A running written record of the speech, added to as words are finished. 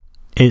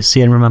It's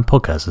the Edinburgh Man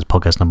podcast. It's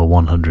podcast number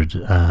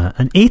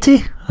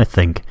 180, I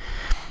think.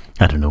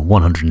 I don't know,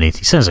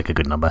 180. Sounds like a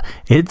good number.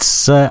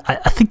 It's, I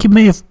think it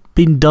may have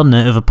been done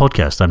out of a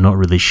podcast. I'm not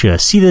really sure.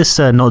 See this,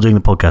 not doing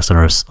the podcast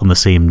on the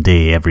same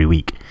day every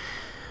week.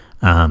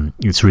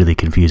 It's really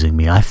confusing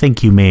me. I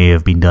think you may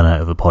have been done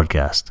out of a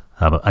podcast.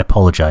 I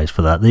apologise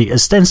for that.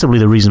 Ostensibly,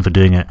 the reason for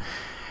doing it,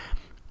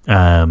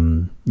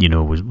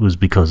 was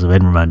because of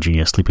Edinburgh Man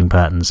Junior sleeping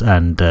patterns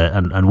and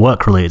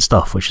work-related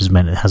stuff, which has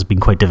meant it has been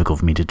quite difficult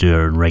for me to do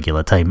it in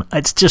regular time.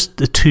 It's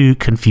just too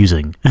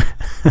confusing.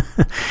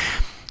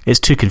 It's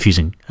too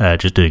confusing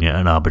just doing it at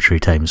an arbitrary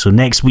time. So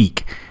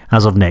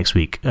as of next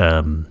week,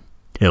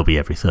 it'll be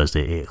every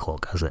Thursday at 8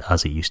 o'clock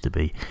as it used to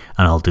be,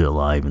 and I'll do it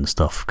live and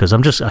stuff because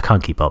I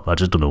can't keep up. I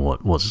just don't know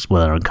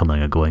whether I'm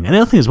coming or going. And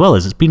the other thing as well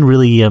is it's been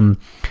really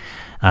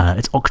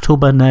it's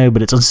October now,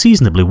 but it's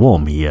unseasonably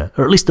warm here,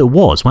 or at least it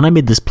was when I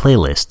made this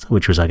playlist,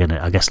 which was I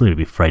guess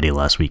maybe Friday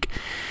last week.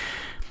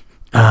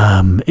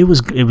 It was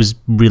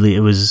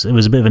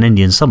a bit of an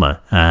Indian summer,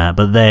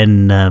 but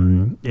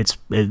then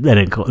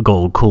it got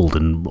all cold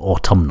and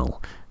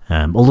autumnal.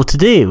 Although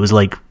today it was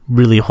like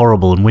really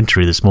horrible and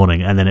wintry this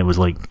morning, and then it was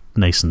like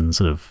nice and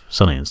sort of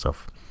sunny and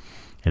stuff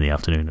in the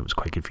afternoon. It was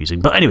quite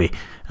confusing. But anyway,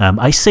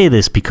 I say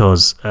this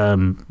because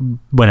when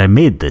I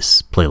made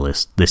this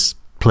playlist,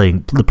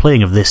 the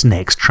playing of this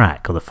next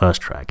track, or the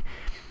first track,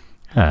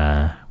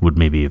 would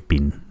maybe have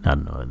been, I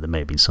don't know, there may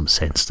have been some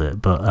sense to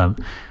it, but I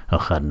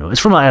don't know.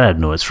 It's from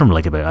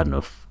like about, I don't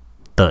know,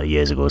 30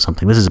 years ago or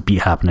something. This is a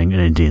beat happening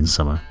in Indian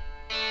summer.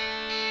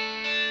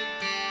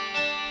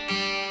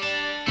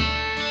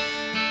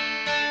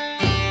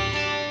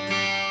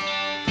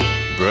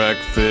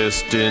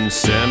 Breakfast in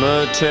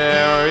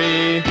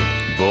cemetery,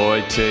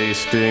 boy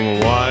tasting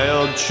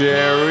wild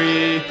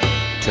cherry,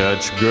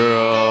 touch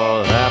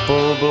girl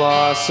apple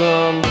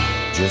blossom,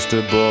 just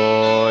a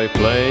boy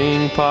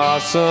playing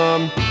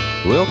possum.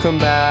 We'll come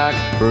back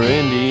for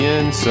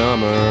Indian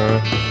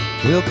summer.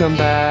 We'll come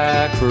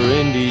back for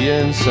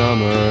Indian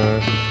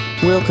summer.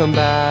 We'll come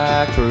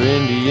back for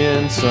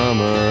Indian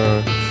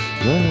summer.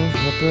 Then we'll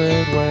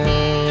separate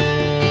ways.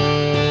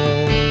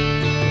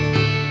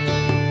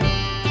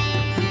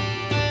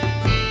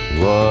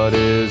 What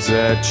is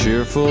that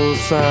cheerful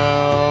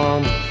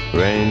sound?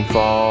 Rain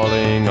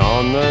falling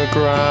on the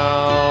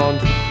ground.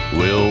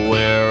 We'll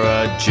wear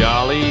a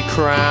jolly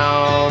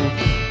crown.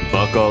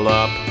 Buckle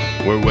up,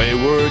 we're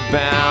wayward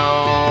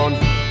bound.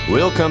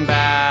 We'll come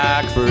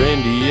back for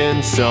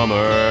Indian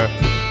summer.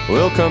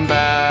 We'll come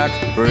back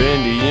for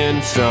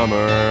Indian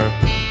summer.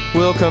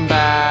 We'll come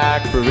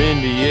back for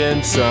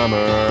Indian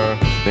summer.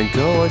 Then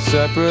go our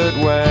separate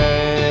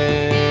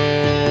ways.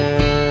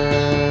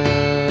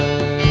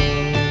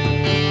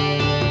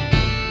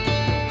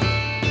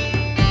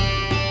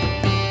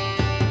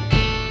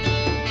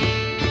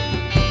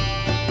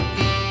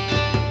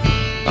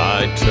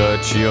 I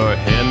touch your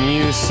hem,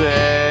 you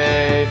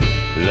say.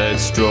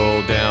 Let's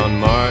stroll down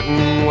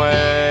Martin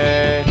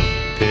Way.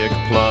 Pick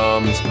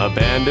plums,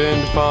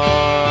 abandoned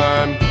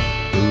farm.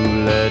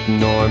 Who let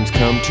norms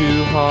come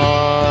to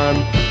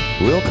harm?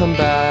 We'll come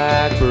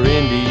back for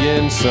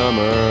Indian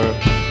summer.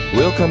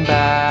 We'll come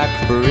back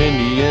for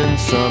Indian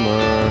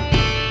summer.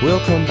 We'll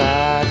come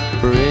back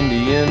for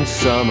Indian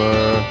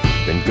summer.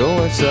 Then go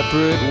our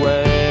separate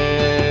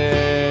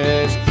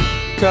ways.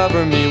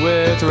 Cover me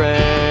with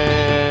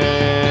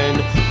rain.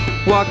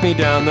 Walk me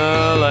down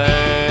the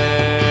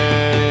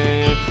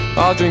lane.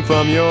 I'll drink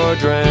from your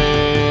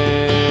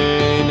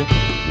drain.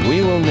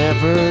 We will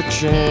never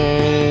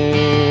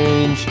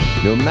change,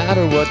 no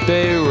matter what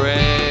they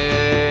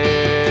rain.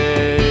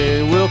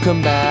 We'll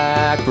come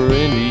back for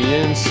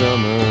Indian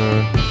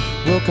summer.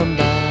 We'll come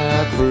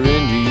back for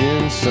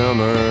Indian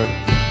summer.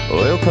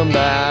 We'll come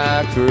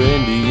back for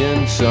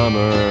Indian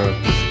summer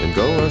and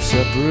go our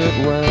separate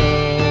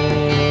ways.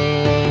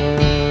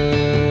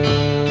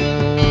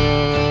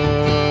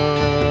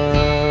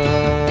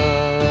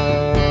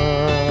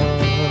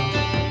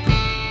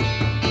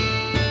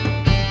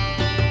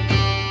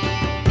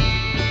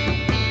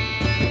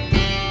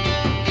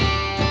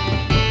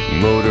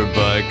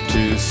 Motorbike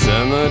to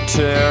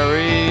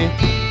cemetery,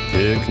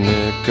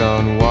 picnic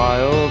on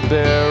wild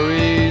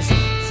berries,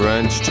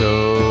 French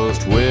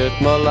toast with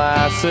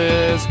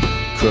molasses,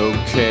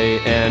 croquet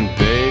and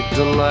baked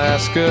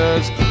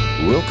Alaskas.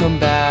 We'll come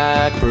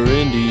back for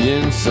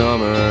Indian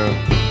summer.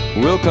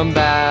 We'll come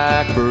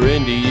back for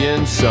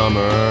Indian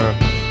summer.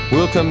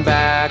 We'll come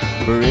back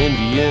for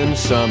Indian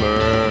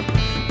summer.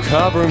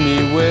 Cover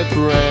me with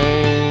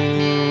rain.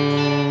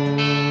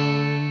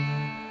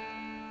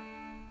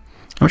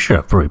 I'm sure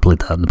I've probably played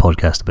that in the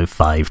podcast about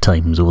 5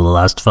 times over the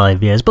last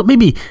 5 years, but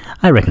maybe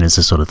I reckon it's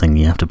the sort of thing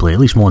you have to play at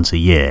least once a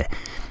year.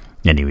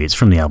 Anyway, it's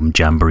from the album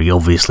Jamboree,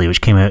 obviously, which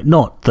came out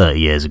not 30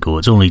 years ago,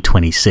 it's only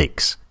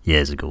 26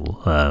 years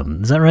ago.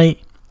 Is that right?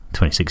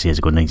 26 years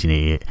ago,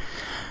 1988.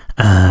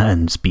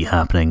 And it's been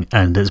happening,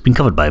 and it's been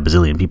covered by a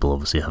bazillion people,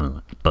 obviously, haven't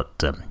it?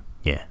 But,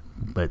 yeah.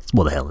 But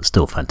what the hell, it's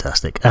still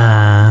fantastic.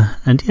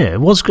 And yeah,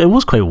 it was quite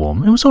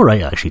warm. It was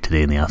alright, actually,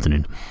 today in the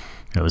afternoon.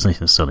 It was nice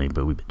and sunny,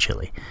 but a wee bit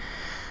chilly.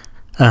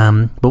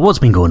 But what's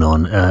been going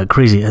on?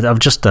 Crazy. I've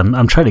just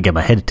I'm trying to get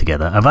my head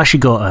together. I've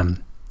actually got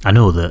I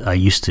know that I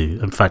used to.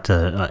 In fact,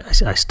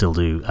 I still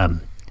do.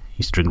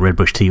 Used to drink Red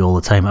Bush tea all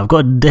the time. I've got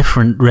a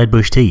different Red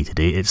Bush tea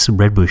today. It's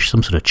Red Bush,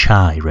 some sort of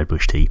chai Red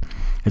Bush tea.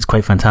 It's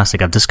quite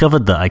fantastic. I've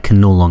discovered that I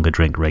can no longer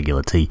drink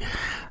regular tea.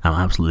 I'm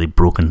absolutely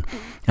broken,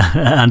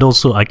 and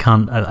also I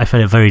can't. I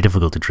find it very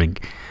difficult to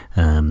drink.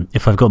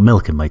 If I've got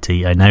milk in my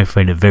tea, I now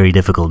find it very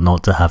difficult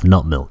not to have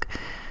nut milk.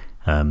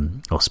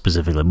 Or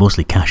specifically,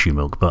 mostly cashew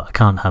milk, but I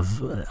can't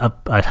have.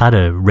 I'd had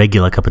a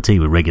regular cup of tea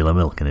with regular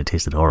milk, and it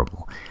tasted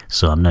horrible.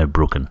 So I'm now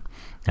broken.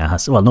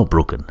 Well, not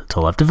broken at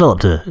all. I've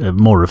developed a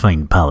more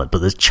refined palate, but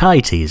this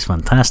chai tea is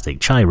fantastic.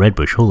 Chai Red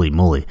Bush, holy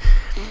moly,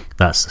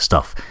 that's the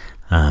stuff.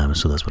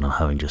 So that's what I'm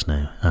having just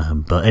now.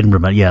 But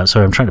Edinburgh Man, yeah.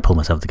 Sorry, I'm trying to pull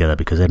myself together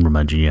because Edinburgh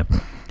Man Jr.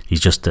 He's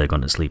just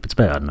gone to sleep. It's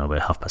about, I don't know,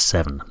 about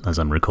 7:30 as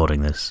I'm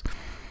recording this,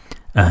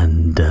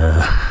 and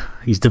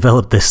he's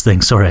developed this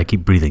thing. Sorry, I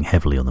keep breathing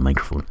heavily on the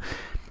microphone.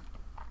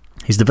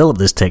 He's developed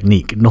this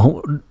technique.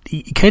 No,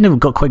 he kind of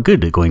got quite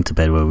good at going to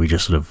bed, where we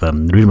just sort of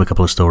read him a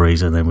couple of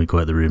stories and then we go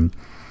out the room.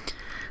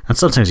 And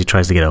sometimes he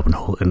tries to get up and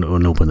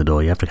open the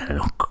door. You have to kind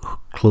of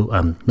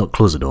not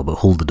close the door, but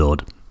hold the door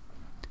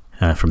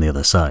from the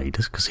other side,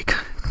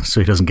 so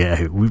he doesn't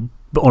get out.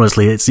 But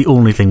honestly, it's the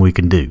only thing we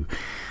can do,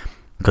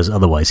 because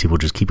otherwise he will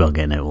just keep on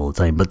getting out all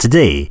the time. But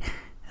today,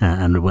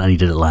 and he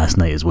did it last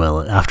night as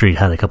well, after he'd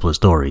had a couple of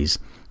stories,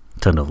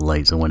 turned off the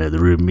lights and went out of the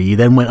room, he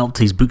then went up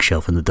to his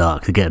bookshelf in the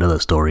dark to get another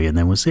story, and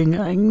then was saying,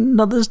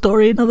 another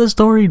story,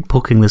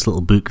 poking this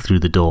little book through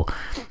the door,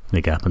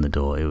 the gap in the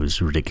door. It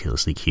was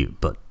ridiculously cute,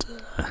 but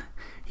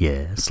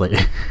yeah, it's like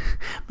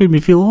made me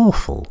feel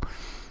awful.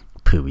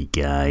 Poor wee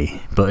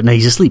guy. But no,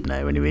 he's asleep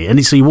now anyway,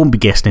 and so he won't be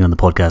guesting on the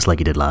podcast like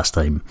he did last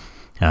time.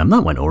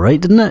 That went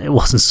alright, didn't it? It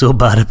wasn't so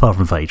bad, apart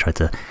from the fact he tried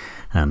to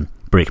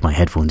break my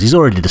headphones. He's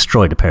already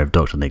destroyed a pair of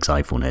Dr. Nick's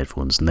iPhone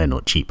headphones, and they're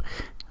not cheap.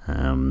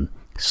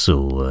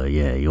 So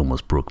yeah, he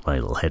almost broke my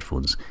little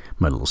headphones,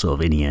 my little sort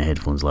of in-ear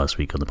headphones last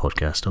week on the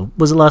podcast. Or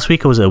was it last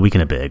week, or was it a week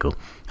and a bit ago?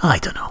 I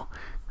don't know.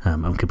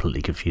 I'm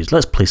completely confused.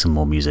 Let's play some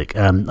more music.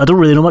 I don't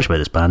really know much about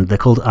this band. They're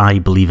called I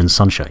Believe in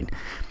Sunshine.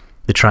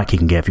 The track you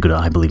can get if you go to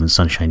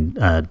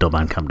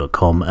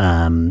ibelieveinsunshine.bandcamp.com.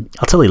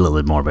 I'll tell you a little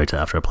bit more about it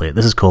after I play it.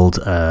 This is called...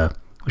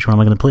 which one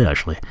am I going to play,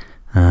 actually?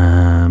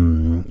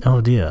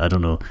 Oh dear, I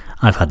don't know.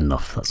 I've had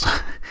enough. That's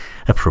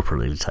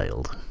appropriately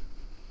titled.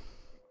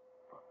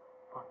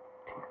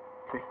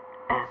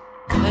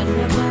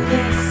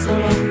 So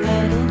I'm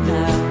better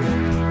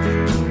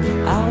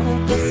now. Out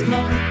of the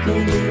smoke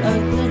and the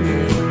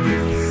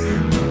ugliness,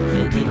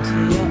 and into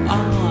your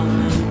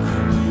arms,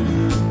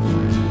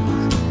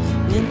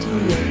 into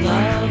your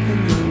love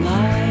and the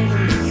light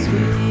and the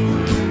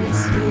sweet,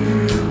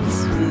 sweet,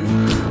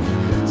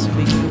 sweet,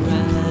 sweet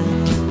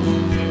caress.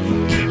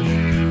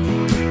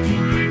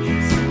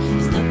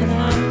 There's nothing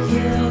out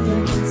here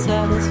that can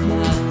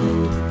satisfy.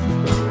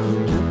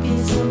 No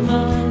peace of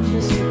mind,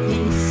 just a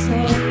peace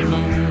of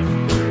mind.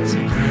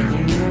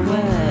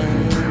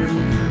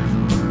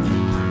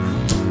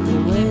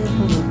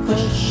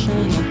 Push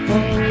and the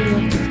pull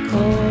of the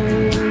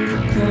cold,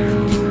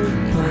 cold,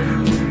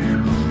 cold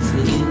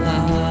city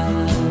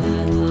light.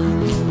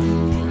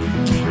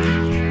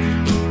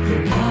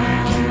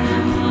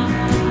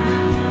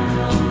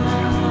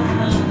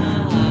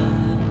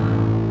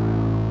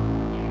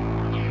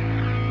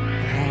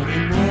 Had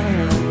enough.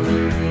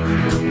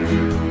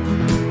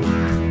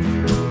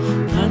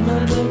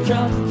 Another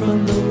drop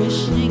from the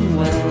wishing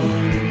well.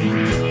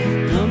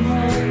 No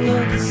more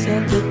looks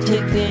at the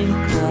ticking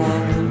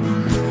clock.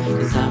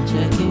 I'm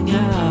checking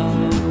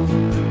out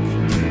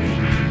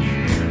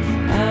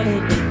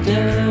of the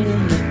dirt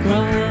and the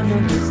grime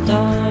of this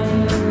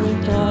dark,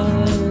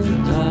 dark,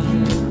 dark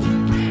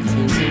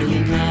city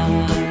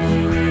night.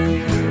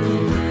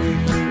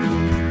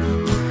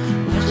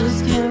 I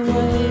just can't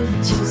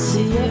wait to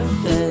see your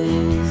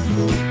face,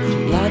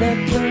 light up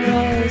your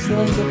eyes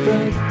like a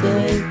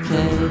birthday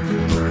cake.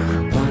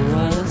 Oh,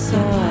 what a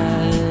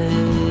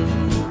sight.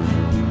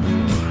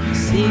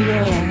 See what I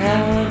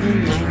have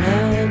in my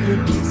head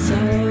would be so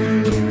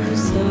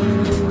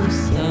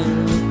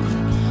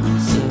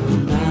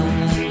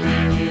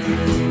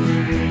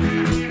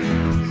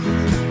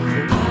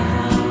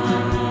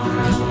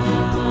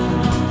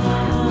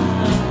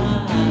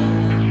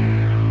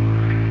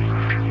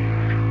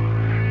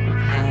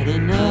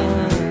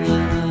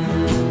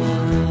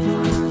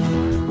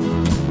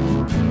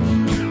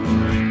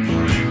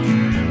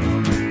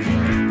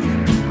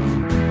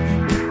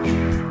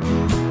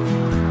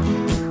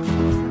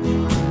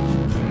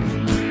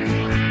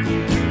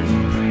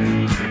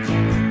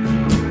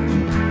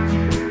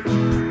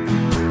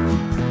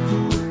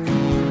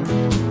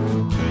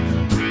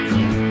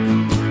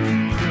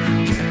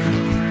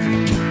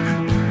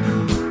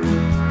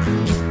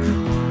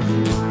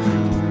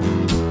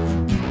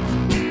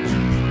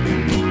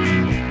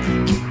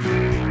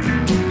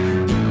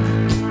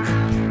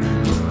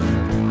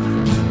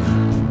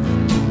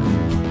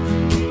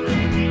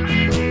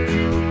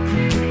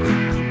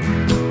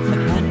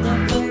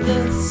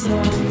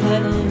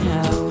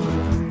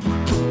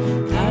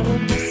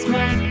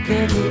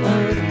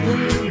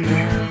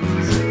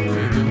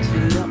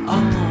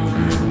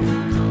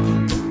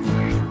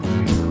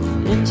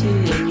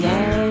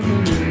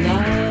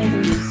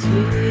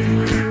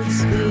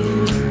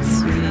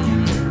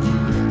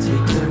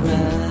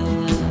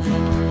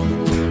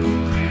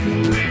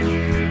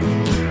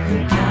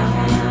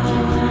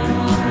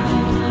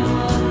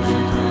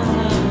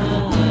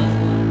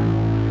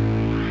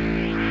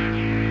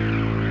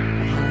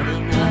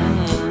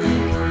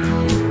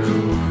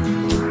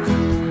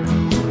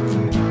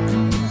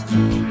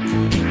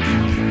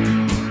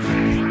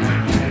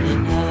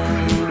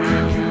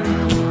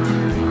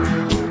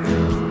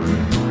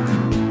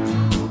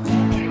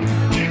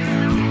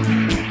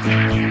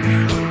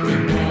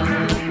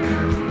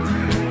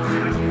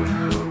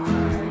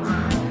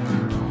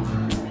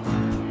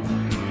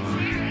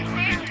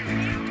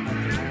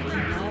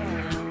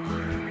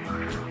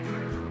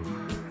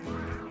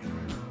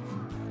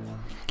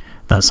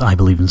That's I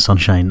Believe in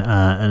Sunshine,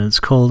 and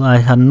it's called I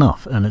Had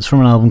Enough, and it's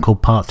from an album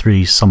called Part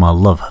 3, Some I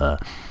Love Her.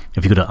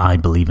 If you go to I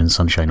Believe in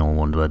Sunshine, all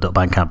one word,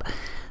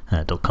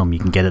 .bandcamp.com, you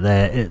can get it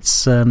there.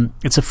 It's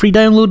a free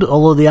download,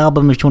 although the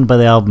album, if you want to buy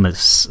the album,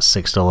 it's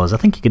 $6. I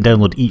think you can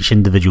download each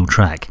individual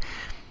track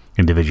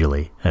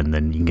individually, and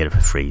then you can get it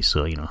for free.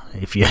 So, you know,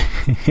 if you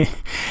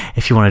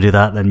if you want to do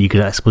that, then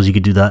I suppose you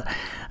could do that.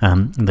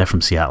 They're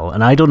from Seattle,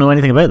 and I don't know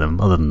anything about them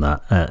other than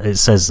that. It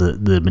says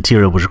that the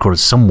material was recorded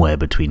somewhere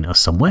between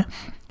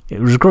It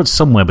was recorded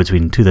somewhere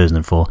between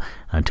 2004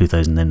 and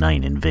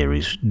 2009 in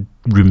various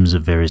rooms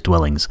of various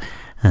dwellings.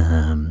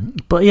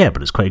 But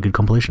it's quite a good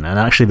compilation. And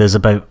actually, there's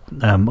about,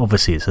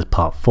 obviously it says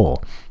part 4.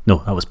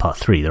 No, that was part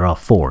 3. There are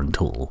 4 in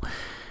total.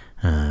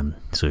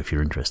 So if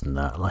you're interested in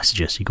that, I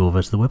suggest you go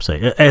over to the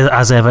website.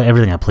 As ever,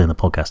 everything I play in the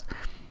podcast,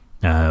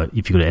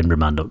 if you go to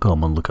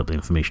edinburghman.com and look up the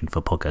information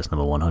for podcast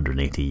number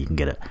 180, you can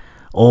get it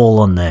all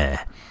on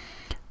there.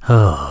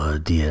 Oh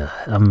dear.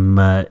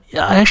 I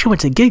actually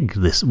went to a gig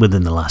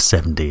within the last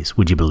 7 days,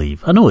 would you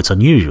believe? I know it's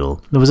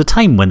unusual. There was a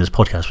time when this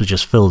podcast was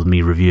just filled with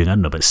me reviewing, I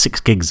don't know, about 6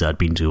 gigs that I'd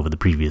been to over the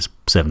previous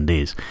 7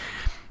 days.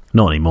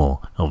 Not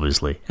anymore,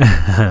 obviously.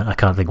 I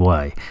can't think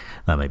why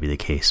that might be the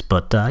case.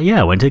 But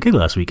I went to a gig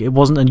last week. It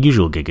wasn't an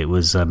unusual gig. It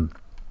was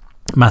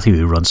Matthew,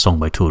 who runs Song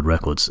by Toad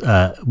Records.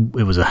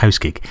 It was a house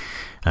gig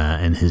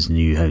in his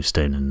new house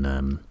down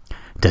in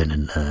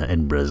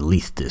Edinburgh's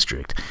Leith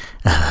district,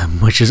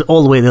 which is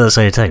all the way the other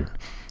side of town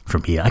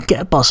from here. I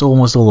get a bus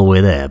almost all the way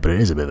there, but it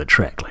is a bit of a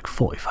trek, like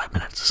 45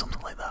 minutes or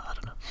something like that. I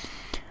don't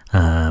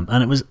know.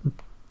 And it was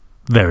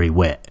very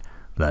wet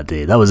that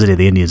day. That was the day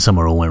the Indian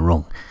summer all went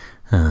wrong.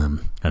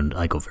 And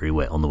I got very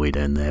wet on the way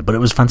down there, but it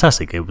was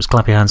fantastic. It was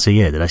Clap Your Hands Say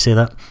Yeah. Did I say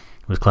that?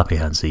 It was Clap Your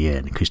Hands Say Yeah,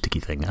 an acoustic-y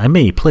thing. I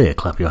may play a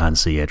Clap Your Hands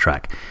Say Yeah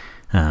track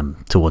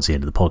towards the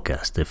end of the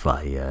podcast if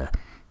I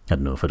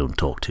don't know, if I don't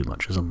talk too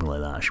much or something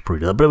like that. I should probably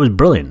do that. But it was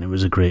brilliant. It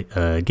was a great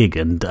gig,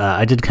 and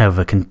I did kind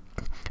of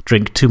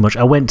drink too much.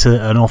 I went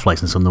to an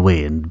off-license on the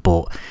way and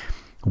bought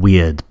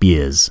weird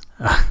beers.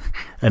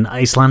 An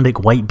Icelandic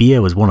white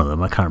beer was one of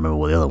them. I can't remember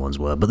what the other ones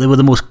were, but they were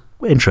the most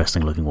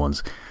interesting-looking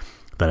ones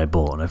that I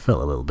bought, and I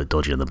felt a little bit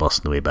dodgy on the bus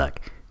on the way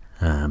back.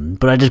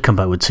 But I did come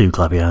back with 2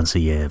 Clap Your Hands Say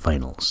Yeah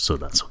vinyls, so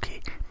that's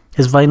okay.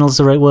 Is vinyls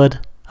the right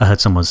word? I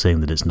heard someone saying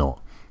that it's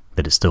not,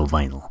 that it's still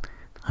vinyl.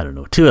 I don't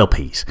know. 2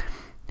 LPs.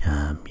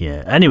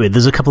 Anyway,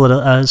 there's a couple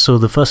of so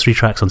the first 3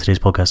 tracks on today's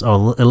podcast are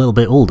a little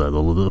bit older,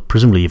 although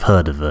presumably you've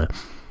heard of the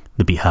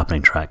Beat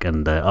Happening track,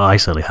 and I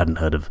certainly hadn't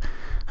heard of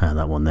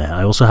that one there.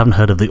 I also haven't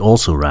heard of the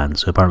Also Ran,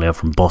 so apparently I'm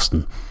from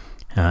Boston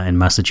in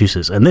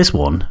Massachusetts, and this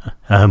one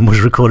was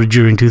recorded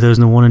during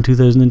 2001 and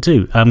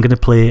 2002. I'm going to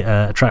play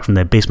a track from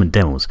their Basement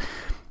Demos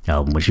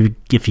album, which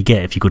if you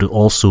go to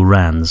Also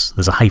Rans,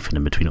 there's a hyphen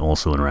in between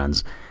Also and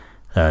Rans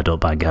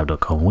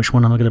 .bandcamp.com. Which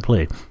one am I going to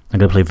play? I'm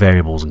going to play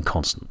Variables and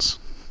Constants.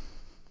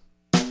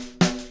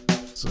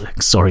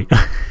 Sorry.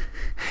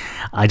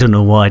 I don't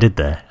know what I did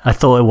there. I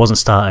thought it wasn't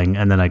starting,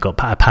 and then I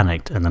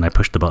panicked, and then I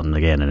pushed the button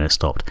again, and it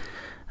stopped.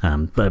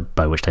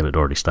 By which time it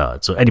already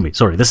started. So anyway,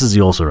 sorry, this is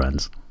the Also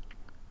Rans.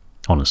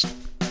 Honest.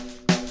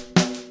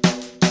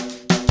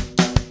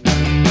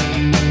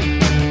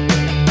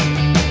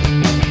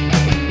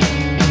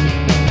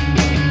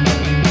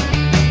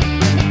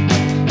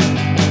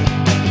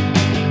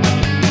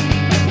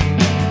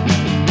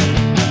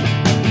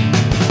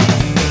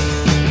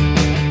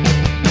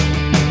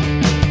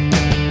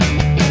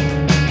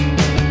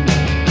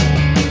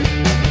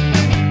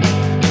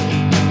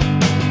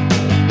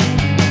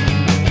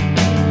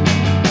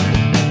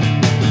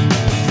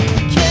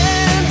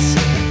 Can't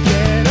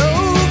get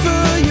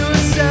over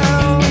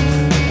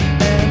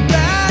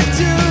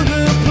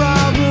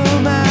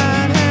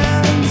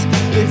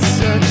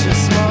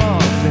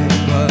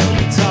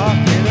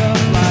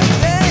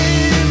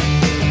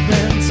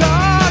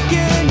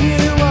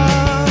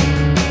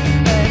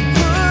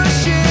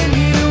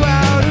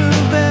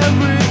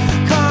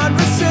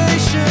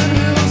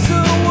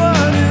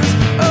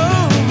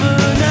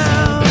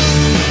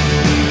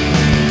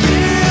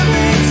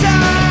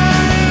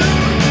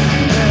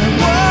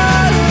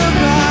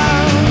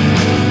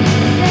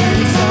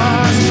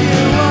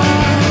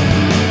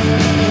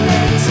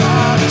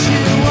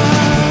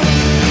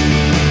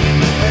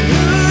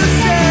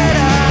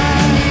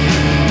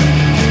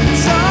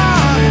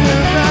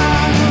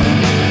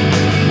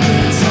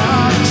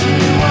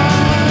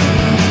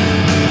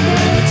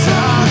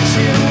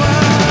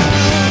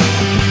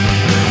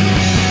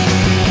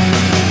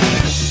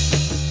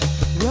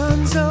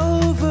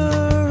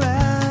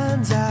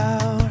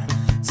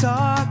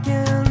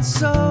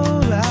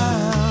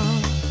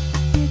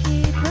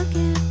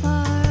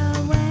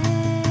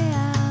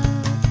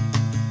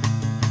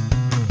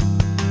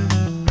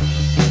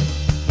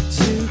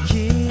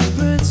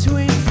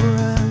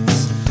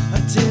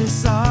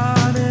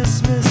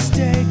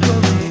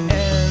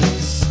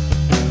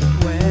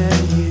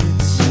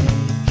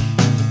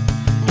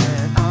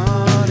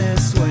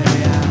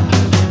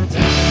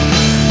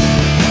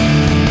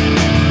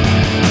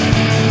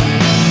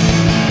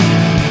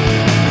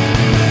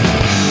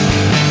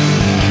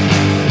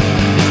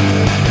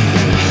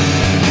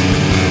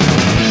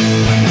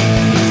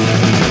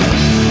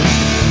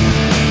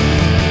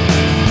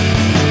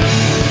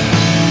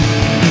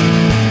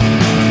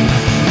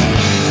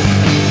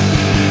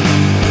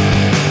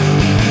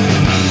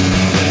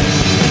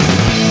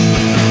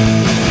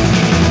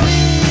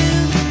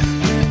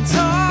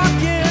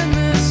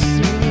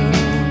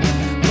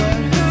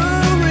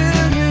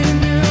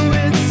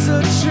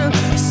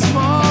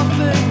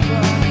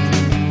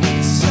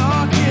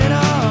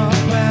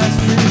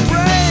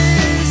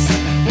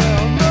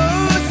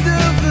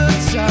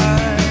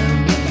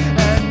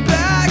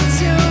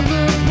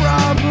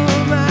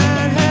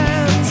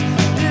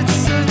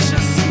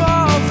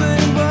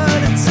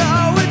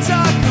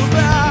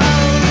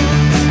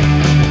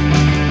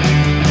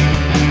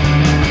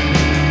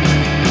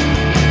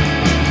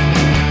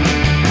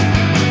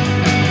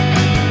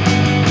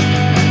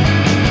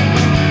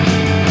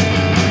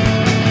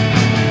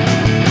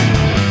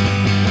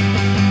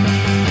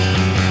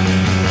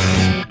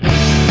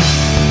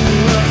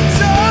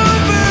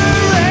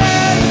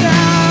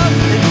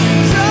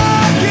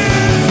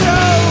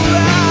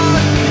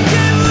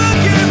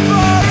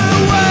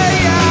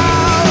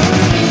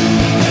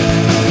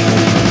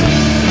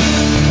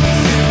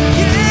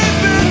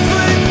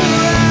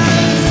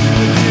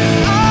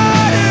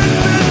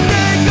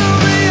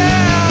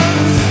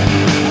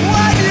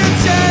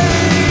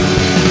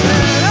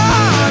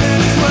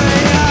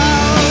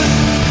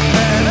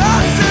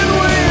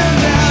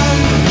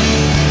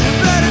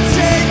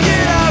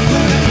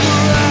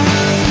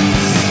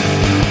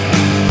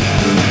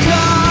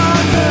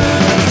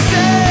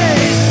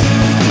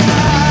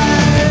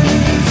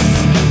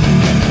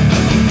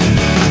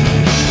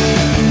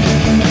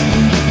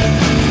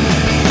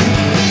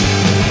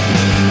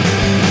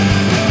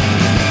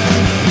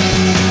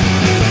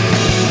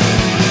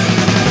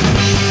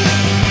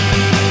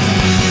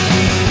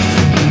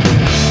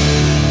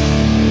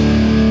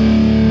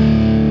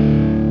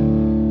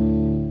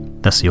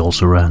That's the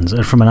Also Rans,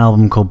 from an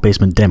album called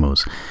Basement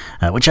Demos,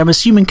 which I'm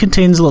assuming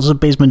contains lots of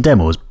basement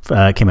demos.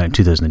 Came out in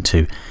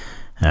 2002,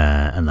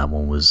 and that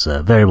one was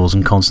Variables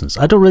and Constants.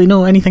 I don't really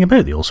know anything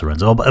about the Also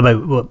Rans, or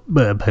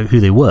about who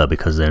they were,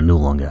 because they're no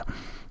longer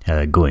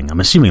going. I'm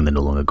assuming they're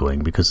no longer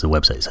going because the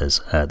website says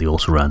the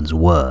Also Rans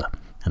were,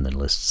 and then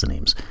lists the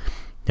names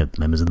of the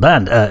members of the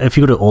band. If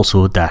you go to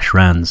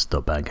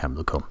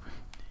also-rans.bandcamp.com,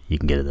 you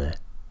can get it there.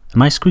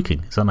 Am I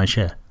squeaking? Is that my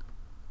chair?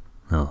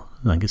 Oh,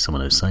 I think it's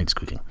someone outside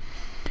squeaking.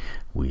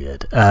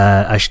 Weird.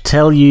 I should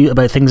tell you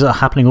about things that are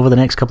happening over the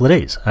next couple of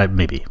days.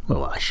 Maybe.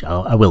 Well,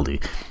 I will do.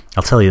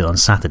 I'll tell you that on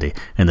Saturday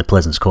in the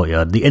Pleasance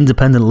Courtyard, the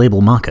independent label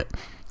market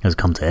has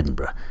come to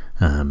Edinburgh.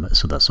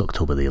 So that's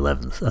October the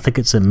 11th. I think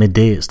it's at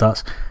midday it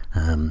starts.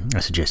 I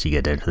suggest you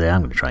get down to there.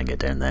 I'm going to try and get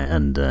down there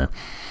and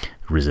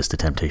resist the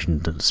temptation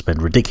to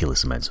spend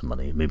ridiculous amounts of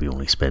money. Maybe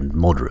only spend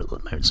moderate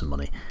amounts of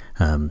money.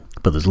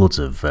 But there's loads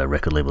of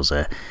record labels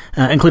there,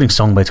 including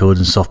Song by Toads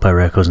and Soft Power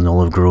Records and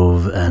Olive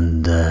Grove,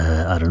 and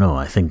I don't know,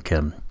 I think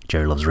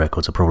Jerry Loves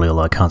Records are probably,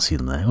 although I can't see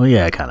them there. Well,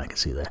 yeah, I can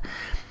see there.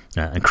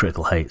 And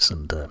Critical Heights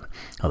and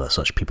other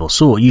such people.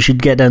 So you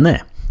should get down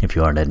there if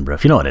you are in Edinburgh.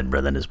 If you're not in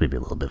Edinburgh, then it's maybe a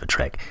little bit of a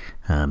trek.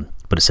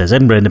 But it says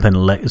Edinburgh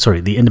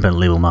the independent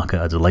label market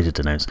are delighted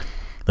to announce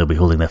they'll be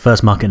holding their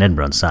first market in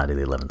Edinburgh on Saturday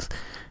the 11th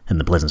in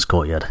the Pleasance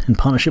Courtyard in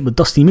partnership with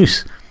Dusty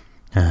Moose.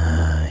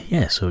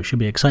 So it should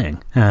be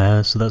exciting.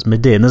 So that's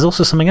midday, and there's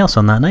also something else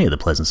on that night at the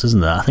Pleasance,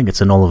 isn't there? I think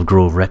it's an Olive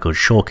Grove Records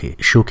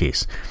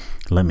showcase.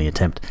 Let me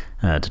attempt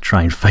to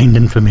try and find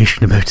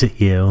information about it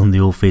here on the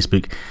old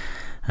Facebook.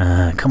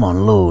 Come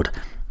on, load.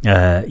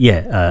 The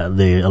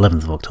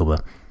 11th of October.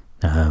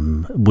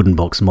 Wooden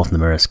Box, Moth in the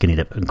Mirror, Skinny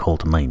Dip, and Call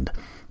to Mind,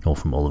 all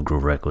from Olive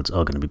Grove Records,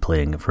 are going to be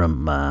playing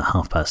from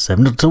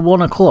 7:30 to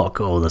 1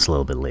 o'clock. Oh, that's a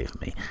little bit late for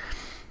me.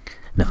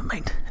 Never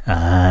mind.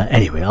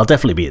 Anyway, I'll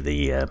definitely be at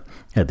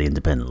the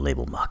independent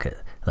label market.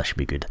 That should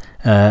be good.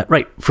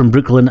 Right, from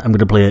Brooklyn, I'm going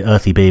to play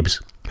Earthy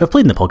Babes. I've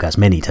played in the podcast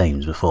many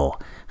times before,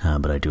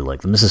 but I do like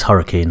them. This is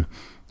Hurricane,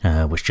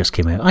 which just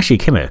came out. Actually,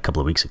 it came out a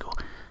couple of weeks ago,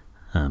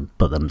 but I'm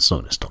not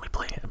going to stop me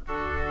playing it.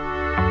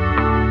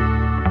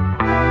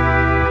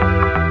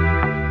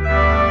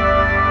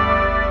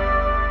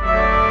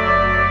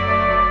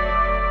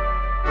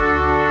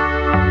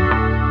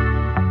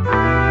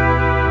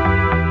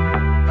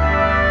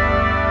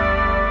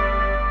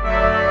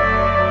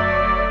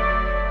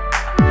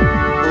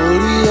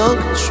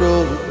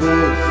 Uncontrollable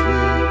fear.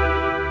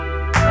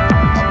 I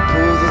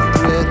pull the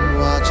thread and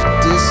watch it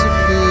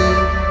disappear.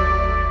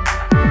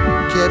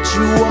 Kept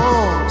you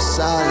warm,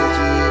 solid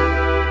year.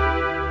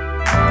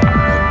 A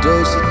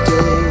dose of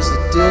days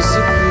that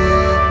disappear.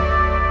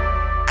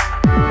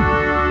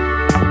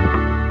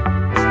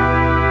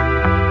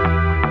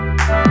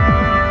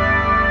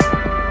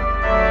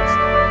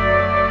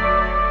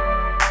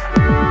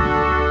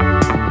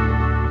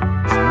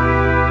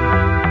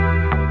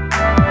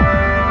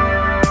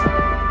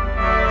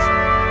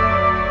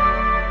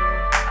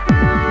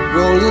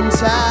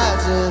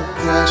 Tides and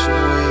crashing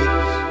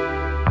waves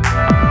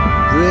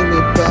bring me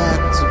back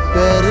to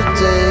better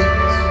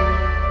days.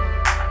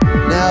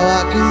 Now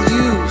I could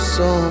use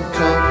some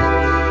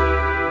company.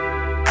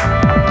 I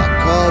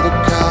call the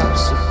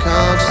cops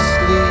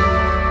subconsciously.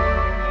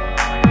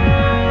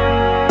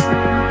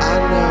 I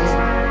know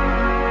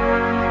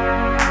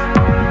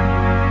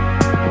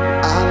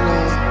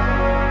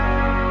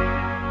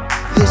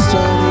this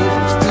don't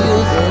even feel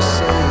the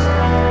same.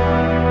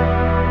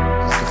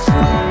 Like a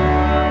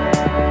friend,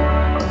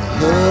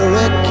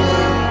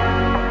 hurricane,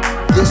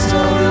 this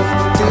don't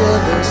even feel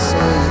the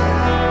same.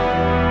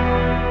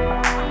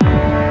 You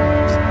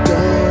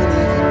don't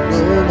even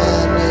know my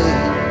name.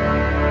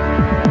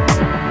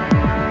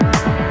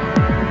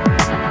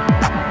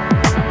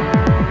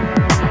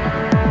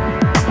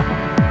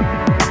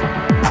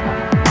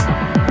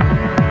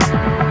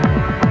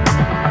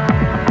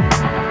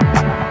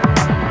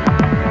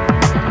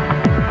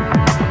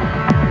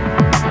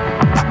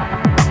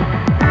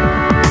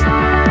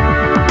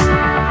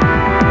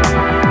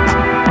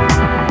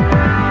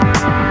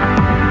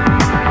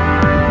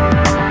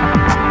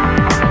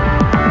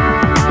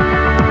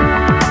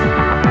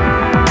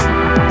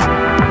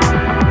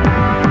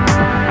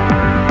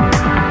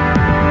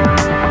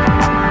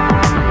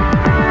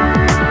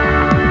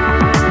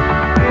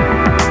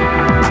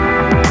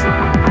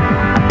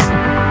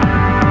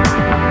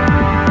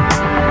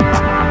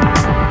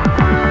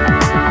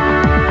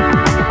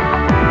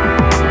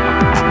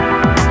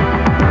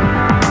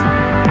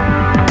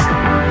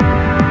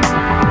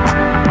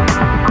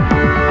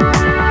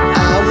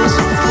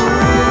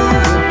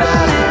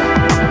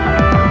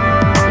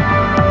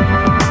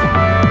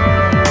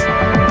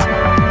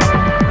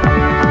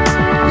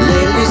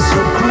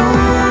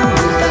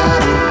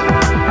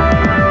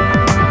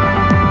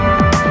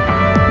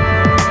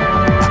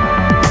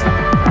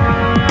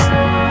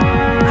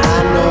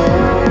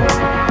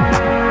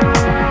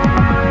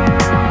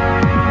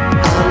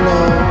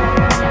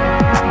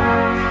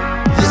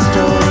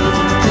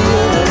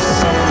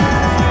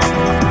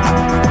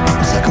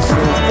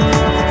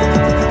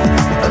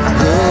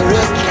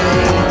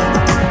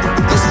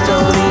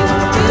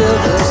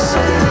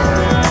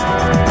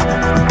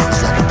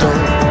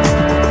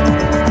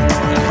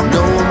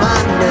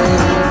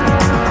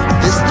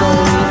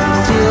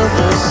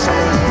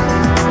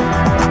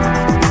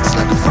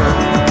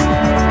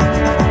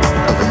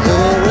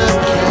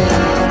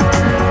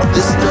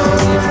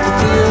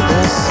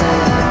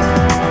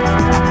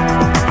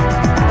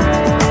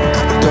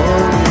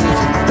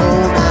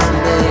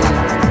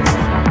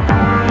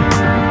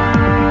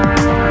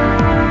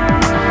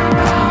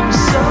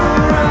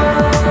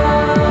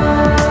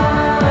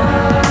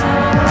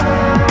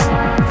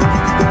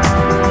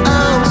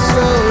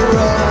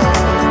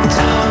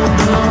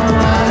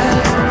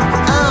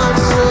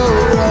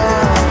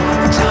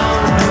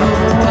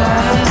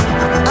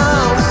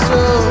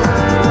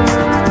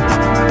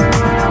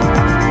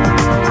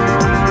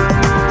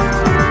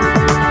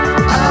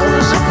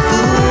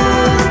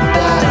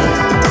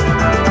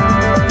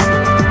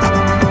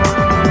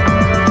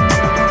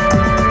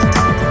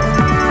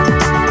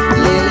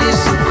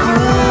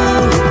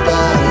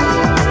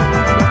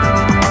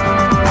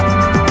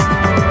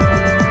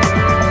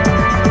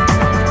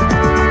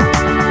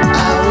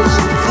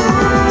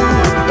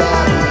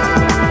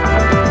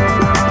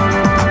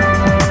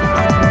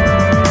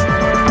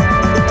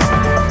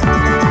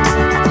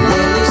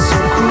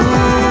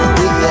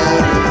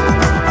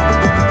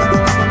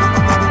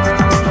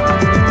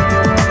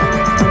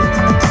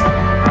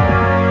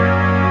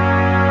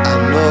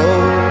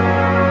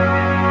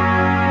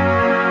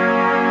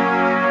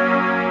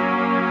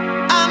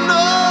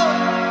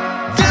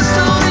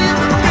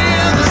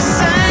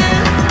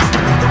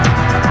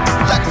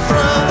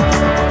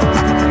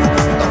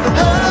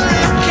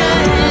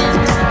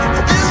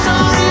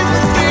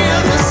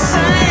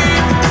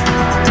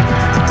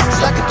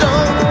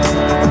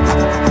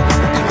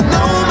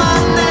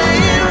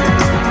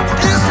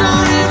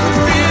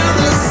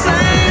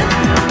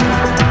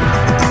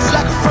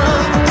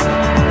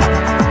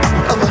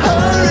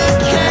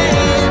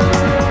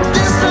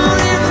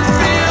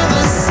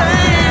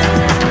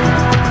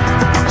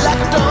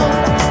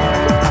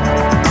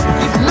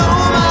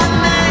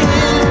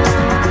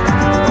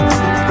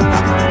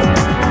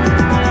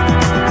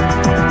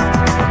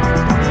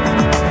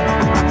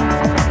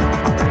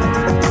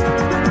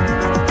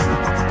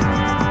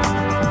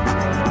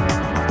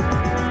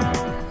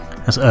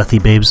 That's Earthy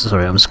Babes.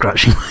 Sorry, I'm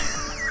scratching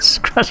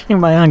scratching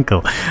my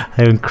ankle.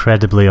 How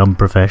incredibly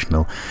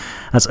unprofessional.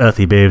 That's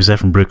Earthy Babes. They're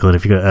from Brooklyn.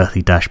 If you go to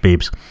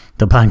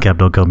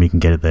earthy-babes.bandcamp.com, you can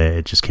get it there.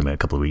 It just came out a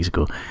couple of weeks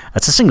ago.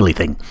 It's a singly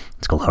thing.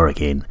 It's called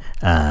Hurricane.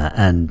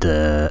 And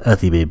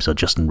Earthy Babes are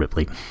Justin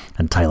Ripley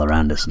and Tyler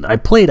Anderson. I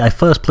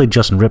first played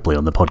Justin Ripley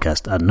on the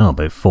podcast, I don't know,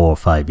 about 4 or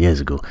 5 years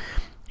ago.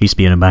 He used to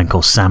be in a band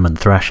called Salmon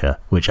Thrasher,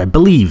 which I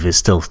believe is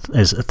still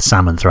is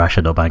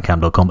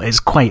salmonthrasher.bandcamp.com. It's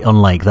quite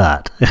unlike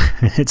that.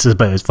 It's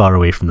about as far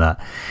away from that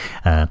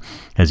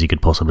as you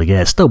could possibly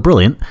get. It's still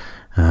brilliant.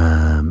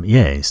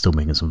 He's still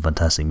making some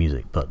fantastic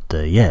music. But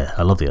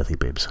I love the Earthy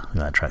Babes. I think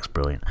that track's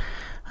brilliant.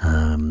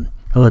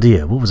 Oh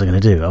dear, what was I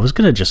going to do? I was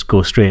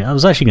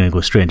actually going to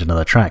go straight into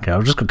another track.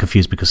 I just got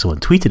confused because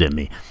someone tweeted at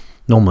me.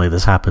 Normally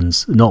this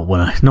happens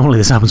when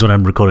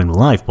I'm recording the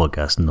live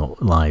podcast,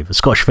 not live.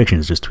 Scottish Fiction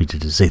has just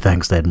tweeted to say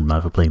thanks to Edinburgh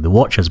Man for playing The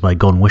Watchers by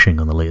Gone Wishing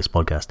on the latest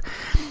podcast.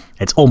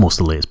 It's almost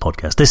the latest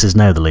podcast. This is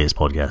now the latest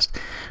podcast.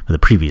 The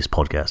previous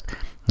podcast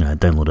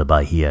downloaded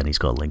by here, and he's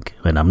got a link.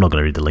 And I'm not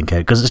going to read the link out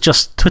because it's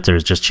just Twitter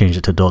has just changed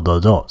it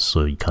to ...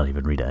 so you can't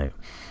even read it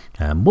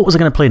out. What was I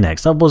going to play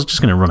next? I was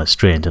just going to run it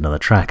straight into another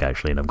track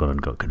actually, and I've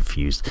got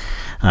confused.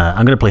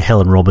 I'm going to play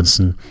Helen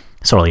Robertson,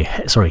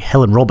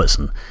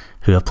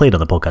 who I've played on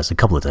the podcast a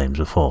couple of times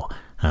before.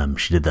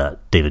 She did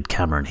that David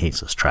Cameron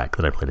Hates Us track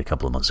that I played a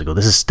couple of months ago.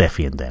 This is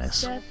Steffi and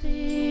Dennis.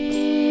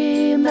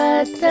 Steffi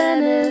met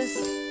Dennis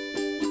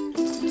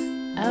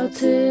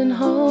out in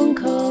Hong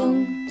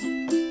Kong.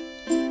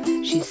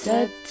 She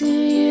said, do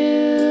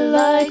you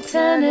like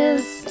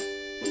tennis?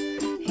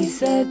 He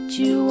said,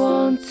 you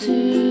want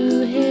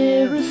to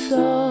hear a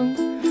song?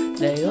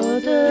 They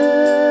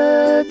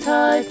ordered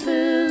Thai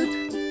food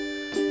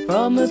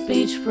from a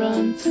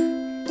beachfront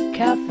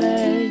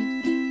cafe,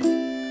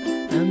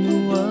 and the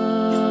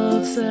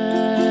world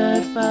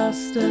said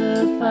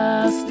faster,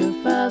 faster,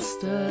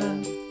 faster.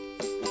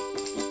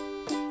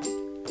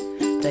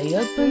 They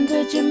opened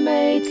a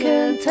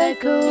Jamaican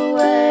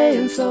takeaway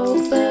and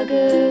sold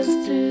burgers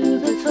to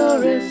the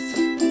tourists.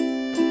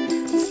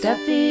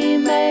 Steffi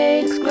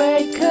makes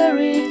great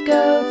curried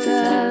goat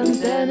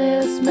and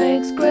Dennis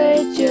makes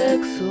great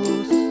jerk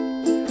sauce.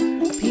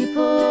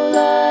 People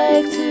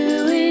like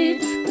to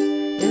eat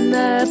in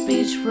their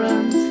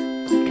beachfront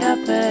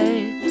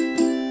cafe,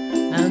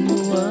 and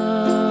the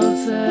world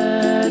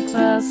said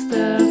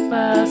faster,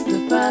 faster,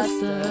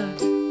 faster.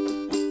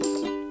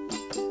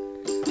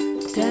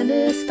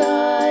 Dennis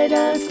died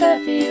and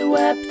Steffi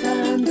wept,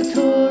 and the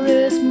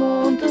tourists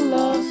mourned the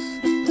loss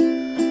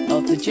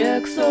of the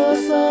jerk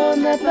sauce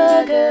on their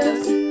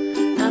burgers,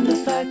 and the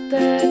fact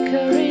their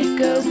curried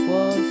goat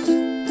was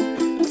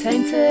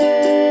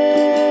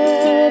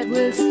tainted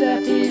with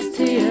Steffi's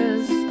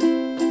tears.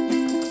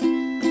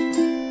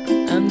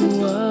 And the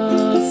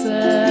world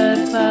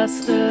said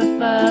faster,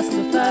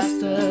 faster,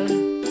 faster.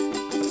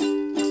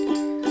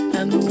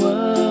 And the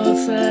world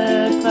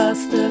said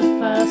faster,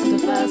 faster,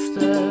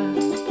 faster.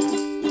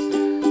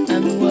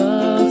 And the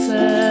world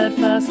said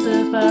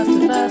faster,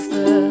 faster,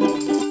 faster.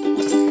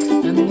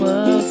 And the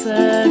world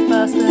said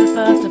faster,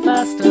 faster,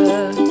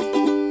 faster.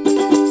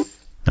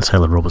 That's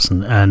Helen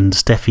Robertson and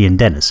Steffi and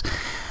Dennis.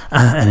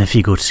 And if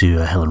you go to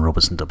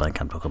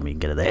helenrobertson.bandcamp.com, you can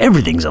get it there.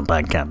 Everything's on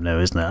Bandcamp now,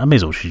 isn't it? I may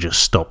as well should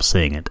just stop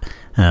saying it.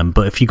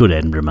 But if you go to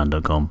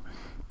edinburghman.com,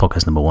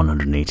 podcast number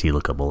 180,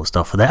 look up all the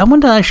stuff for there. I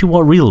wonder actually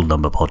what real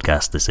number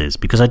podcast this is,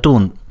 because I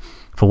don't,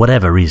 for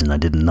whatever reason, I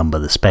didn't number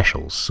the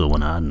specials. So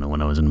when I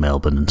was in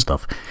Melbourne and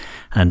stuff,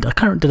 and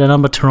did I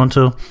number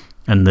Toronto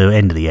and the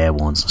end of the air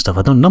ones and stuff?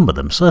 I don't number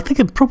them, so I think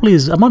it probably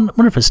is. I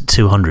wonder if it's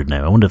 200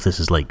 now. I wonder if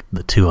this is like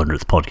the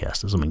 200th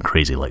podcast or something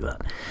crazy like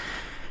that.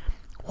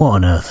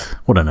 What on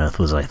earth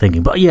was I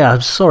thinking? But yeah,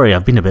 I'm sorry,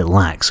 I've been a bit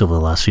lax over the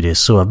last few days,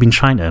 so I've been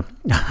trying in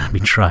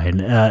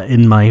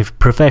my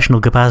professional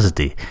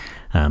capacity.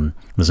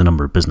 There's a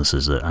number of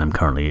businesses that I'm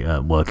currently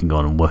working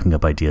on and working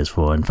up ideas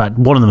for. In fact,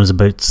 one of them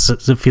it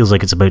feels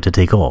like it's about to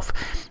take off,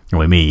 and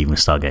we may even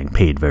start getting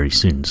paid very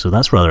soon. So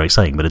that's rather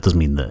exciting, but it does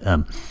mean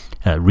that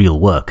real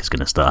work is going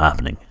to start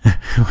happening,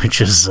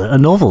 which is a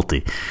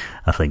novelty,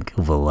 I think,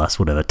 over the last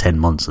 10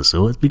 months or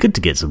so. It'd be good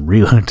to get some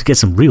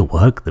real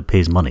work that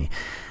pays money.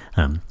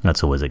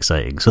 That's always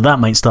exciting. So that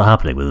might start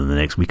happening within the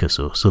next week or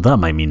so. So that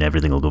might mean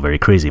everything will go very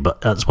crazy.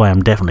 But that's why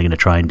I'm definitely going to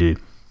try and do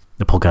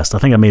the podcast. I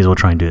think I may as well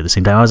try and do it at the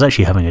same time. I was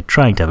actually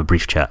trying to have a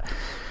brief chat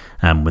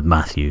with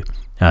Matthew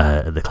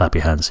at the Clap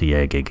Your Hands to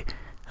Yeah gig,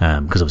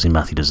 because obviously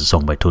Matthew does a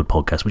Song by Toad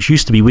podcast, which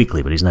used to be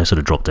weekly, but he's now sort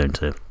of dropped down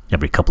to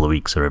every couple of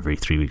weeks or every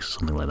 3 weeks or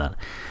something like that.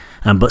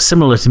 But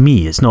similar to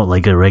me, it's not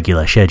like a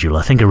regular schedule.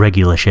 I think a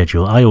regular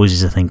schedule, I always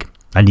used to think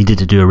I needed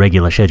to do a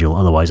regular schedule,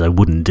 otherwise I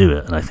wouldn't do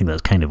it, and I think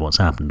that's kind of what's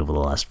happened over the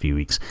last few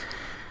weeks.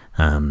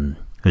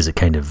 There's a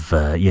kind of,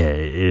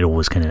 it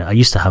always kind of, I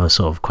used to have a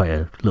sort of quite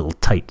a little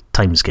tight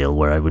time scale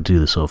where I would do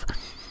the sort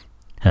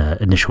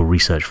of initial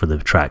research for the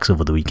tracks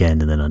over the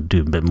weekend, and then I'd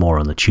do a bit more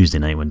on the Tuesday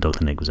night when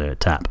Dr. Nick was out at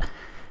Tap.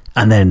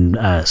 And then,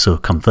 so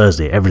come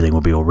Thursday, everything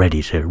will be all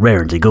ready to,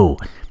 raring to go.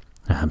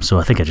 So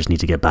I think I just need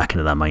to get back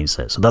into that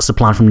mindset. So that's the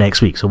plan from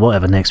next week. So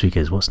whatever next week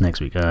is, what's next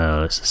week?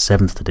 It's the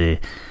 7th today.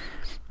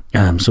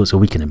 So it's a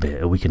week and a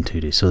bit, a week and 2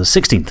 days. So the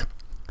 16th.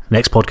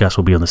 Next podcast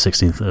will be on the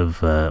 16th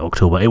of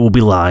October. It will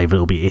be live. It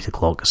will be 8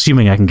 o'clock,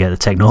 assuming I can get the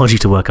technology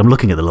to work. I'm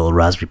looking at the little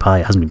Raspberry Pi.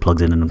 It hasn't been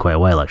plugged in quite a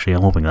while, actually.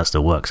 I'm hoping that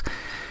still works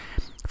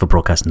for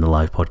broadcasting the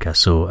live podcast.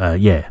 So,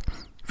 yeah,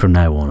 from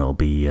now on, it'll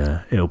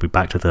be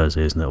back to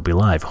Thursdays and it'll be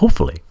live.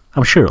 Hopefully.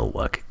 I'm sure it'll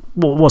work.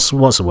 What's the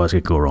worst that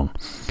could go wrong?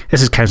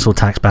 This is Council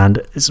Tax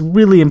Band. It's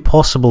really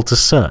impossible to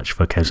search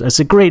for Council. It's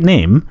a great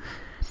name.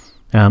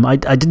 I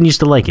didn't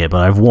used to like it,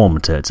 but I've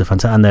warmed to it. It's a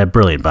fantastic, and they're a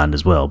brilliant band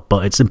as well.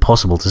 But it's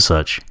impossible to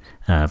search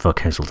for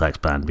Council Tax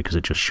Band because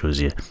it just shows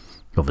you,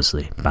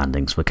 obviously,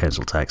 bandings for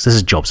Council Tax. This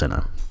is Job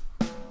Centre.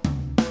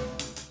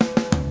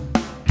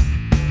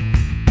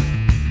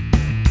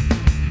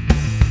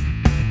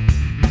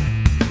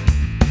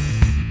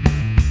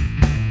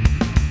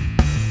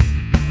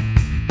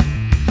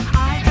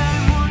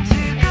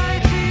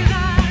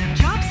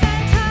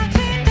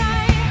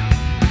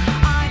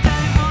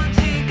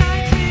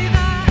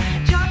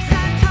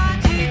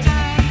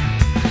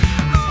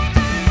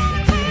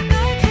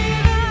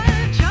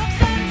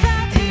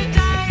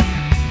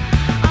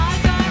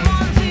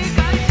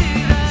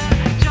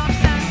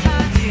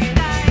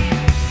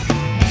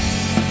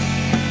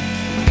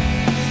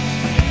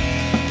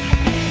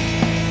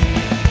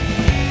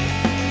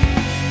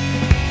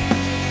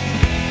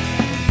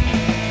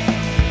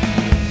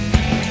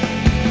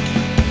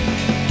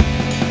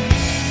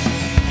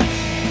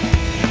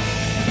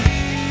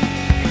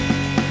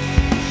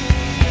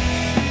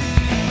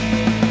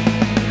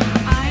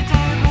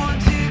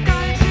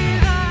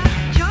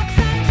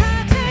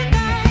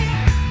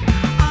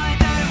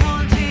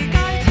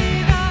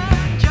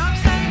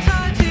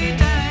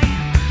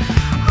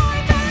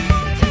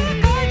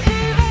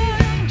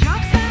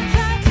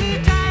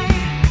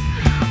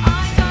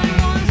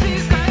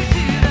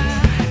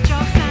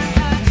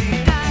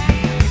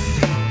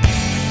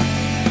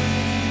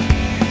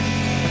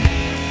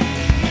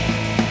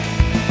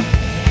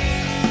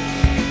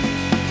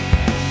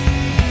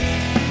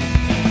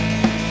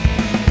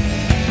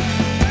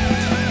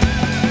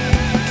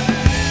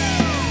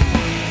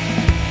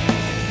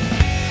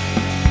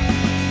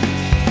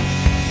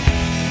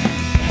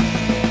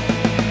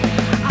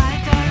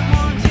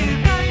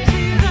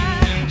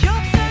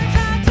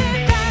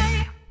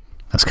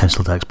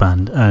 Council Tax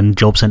Band and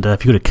Job Centre.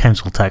 If you go to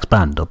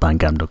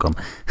counciltaxband.bandcamp.com,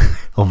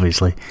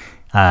 obviously,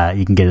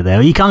 you can get it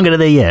there. You can't get it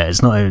there yet.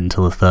 It's not out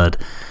until the 3rd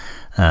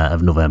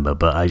of November,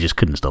 but I just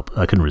couldn't stop.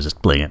 I couldn't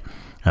resist playing it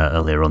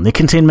earlier on. They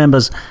contain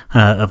members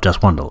of Das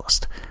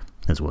Wanderlust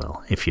as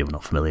well, if you're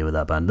not familiar with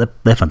that band.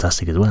 They're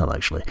fantastic as well,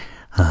 actually.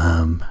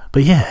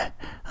 But yeah,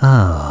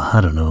 I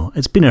don't know.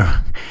 It's been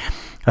I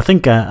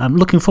think I'm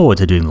looking forward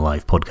to doing the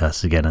live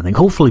podcasts again. I think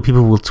hopefully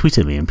people will tweet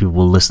at me and people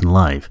will listen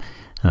live.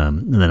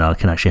 And then I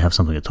can actually have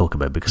something to talk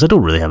about, because I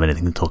don't really have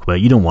anything to talk about.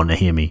 You don't want to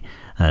hear me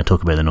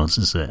talk about the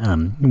nonsense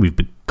that we've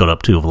got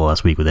up to over the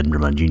last week with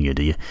Edinburgh Man Jr.,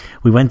 do you?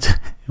 We went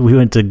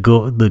to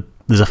go.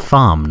 There's a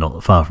farm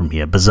not far from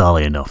here,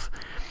 bizarrely enough,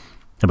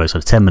 about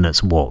sort of 10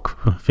 minutes walk,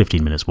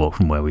 15 minutes walk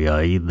from where we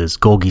are. There's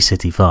Gorgie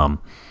City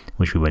Farm,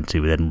 which we went to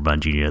with Edinburgh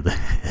Man Jr.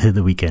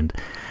 the weekend.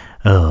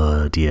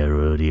 Oh dear,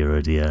 oh dear,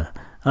 oh dear.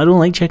 I don't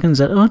like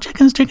chickens. Oh,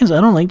 chickens. I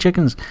don't like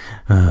chickens.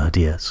 Oh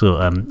dear. So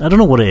I don't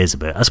know what it is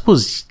about. I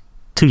suppose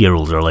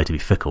 2-year-olds are allowed to be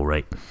fickle,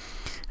 right?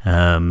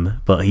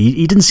 But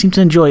he didn't seem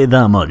to enjoy it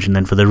that much, and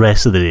then for the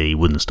rest of the day he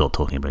wouldn't stop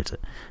talking about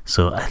it.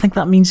 So I think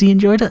that means he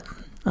enjoyed it.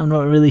 I'm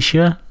not really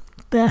sure.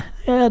 Yeah,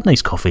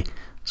 nice coffee,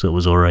 so it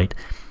was alright.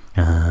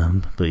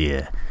 But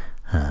yeah,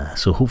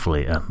 so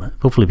hopefully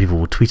people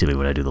will tweet at me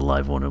when I do the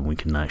live one, and we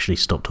can actually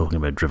stop talking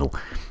about drivel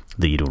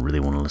that you don't really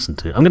want to listen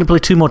to. I'm going to play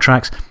 2 more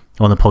tracks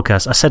on the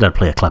podcast. I said I'd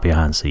play a Clap Your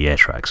Hands, Say Yeah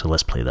track, so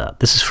let's play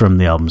that. This is from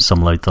the album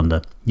Some Loud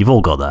Thunder. You've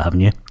all got that,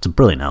 haven't you? It's a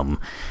brilliant album.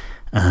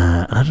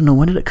 I don't know,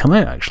 when did it come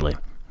out, actually?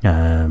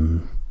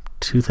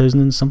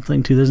 2000 and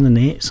something,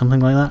 2008, something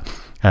like that.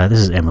 This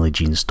is Emily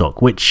Jean Stock,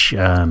 which,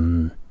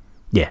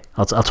 yeah,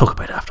 I'll talk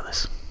about it after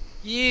this.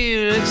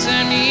 You look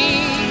so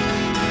neat.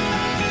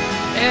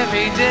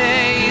 Every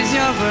day is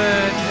your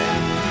birthday.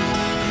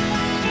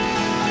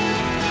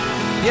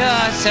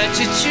 You're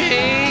such a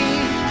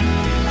treat.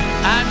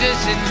 I'm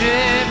just a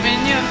drip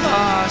in your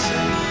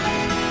faucet.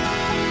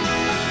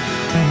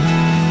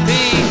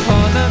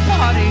 Before the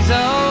party's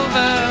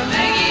over,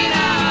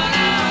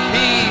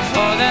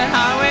 before the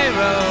highway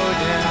road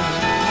down,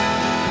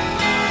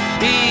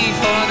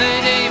 before the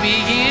day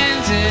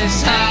begins, it's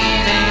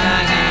something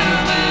I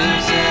need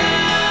to say.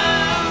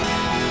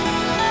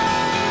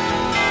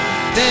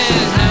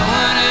 There's no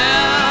one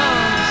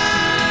else,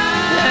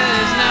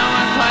 there's no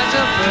one quite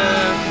so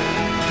perfect.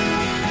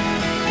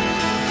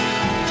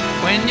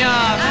 When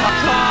you're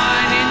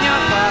coin in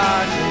your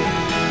pocket,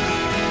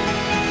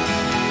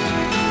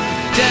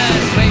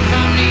 just wait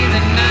for me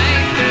the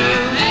night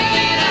through,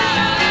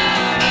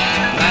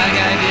 like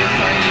I did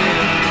for you.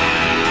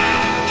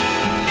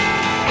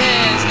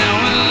 There's no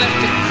one left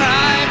to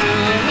cry,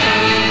 boo.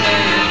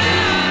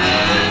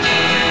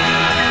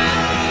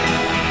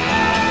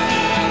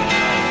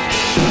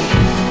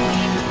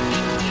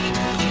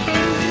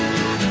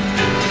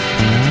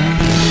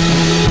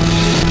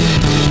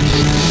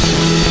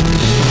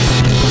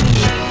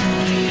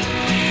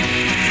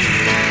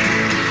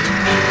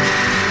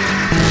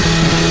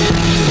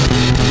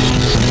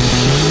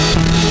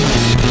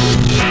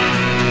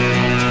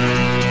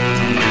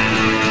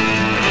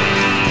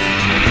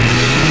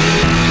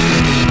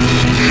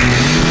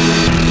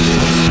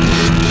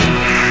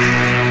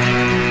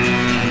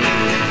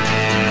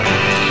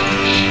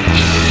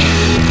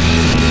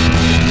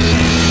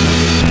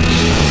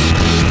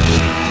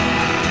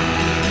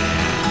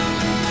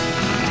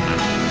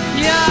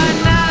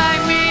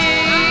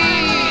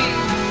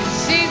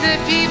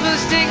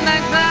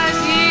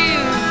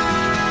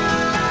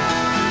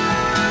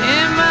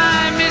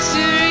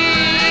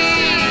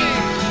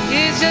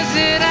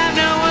 it, I've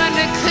no one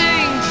to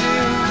cling to.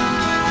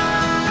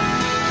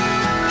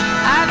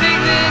 I think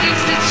that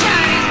it's the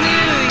Chinese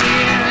New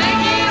Year.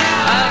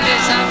 Of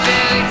this I'm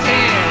fairly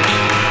clear.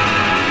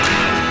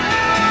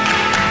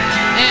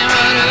 And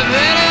what a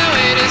better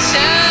way to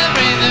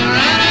celebrate the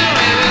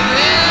runaway with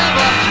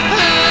Liverpool.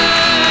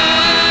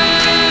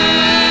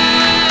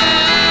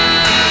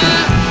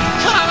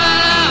 Come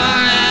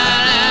along,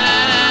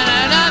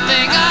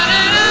 nothing on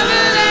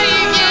another that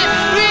you can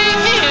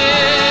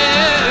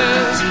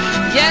refuse.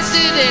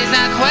 Yesterday's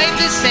not quite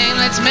the same.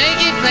 Let's make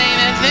it plain.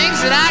 The things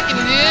that I can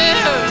do.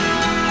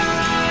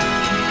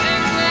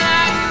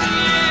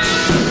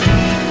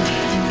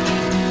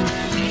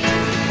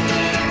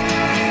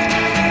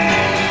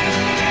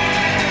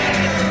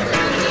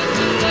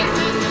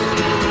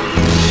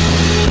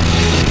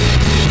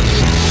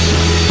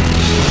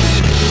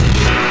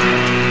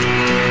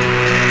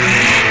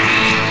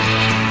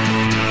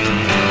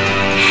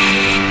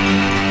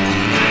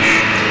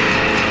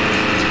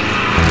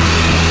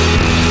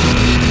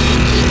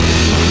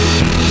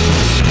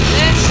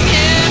 Let's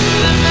skip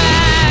the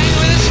bag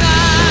with a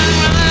song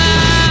from the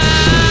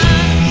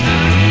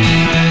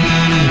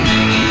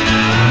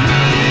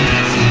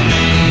It's just a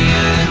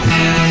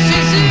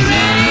It's just a It's just a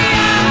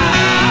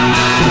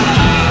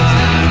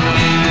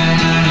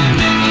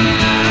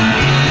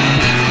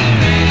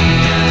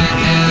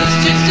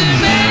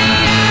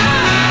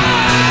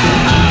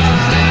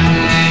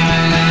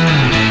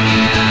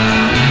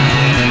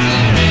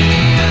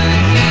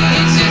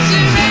It's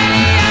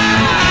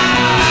just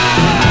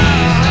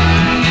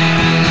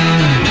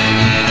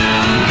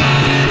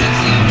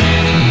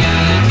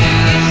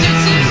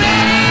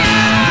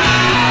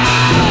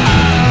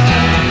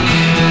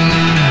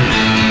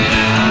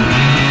a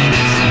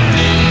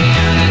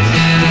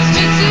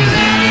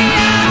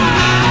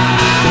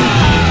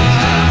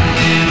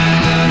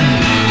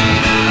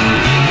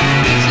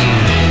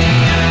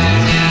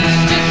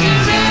It's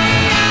just a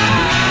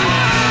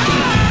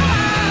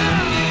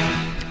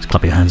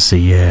Clap Your Hands Say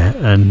Yeah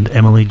and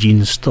Emily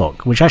Jean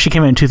Stock, which actually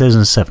came out in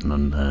 2007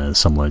 on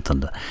Some Loud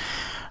Thunder.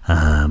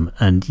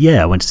 And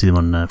yeah, I went to see them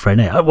on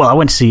Friday night. Well, I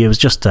went to see, it was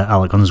just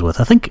Alec Unsworth.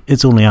 I think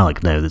it's only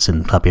Alec now that's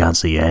in Clap Your Hands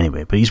Say Yeah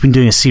anyway, but he's been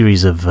doing a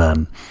series of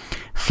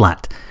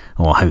flat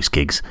or house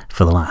gigs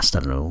for the last,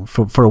 I don't know,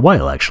 for a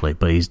while actually,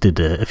 but he's did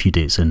a few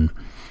dates in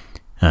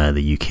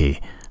the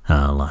UK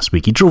last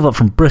week. He drove up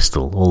from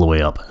Bristol all the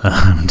way up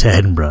to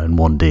Edinburgh in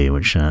one day,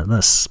 which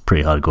that's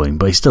pretty hard going,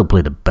 but he still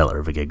played a belter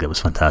of a gig that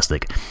was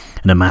fantastic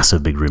in a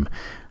massive big room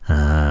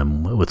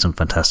with some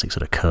fantastic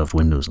sort of curved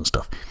windows and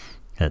stuff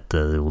at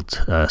the old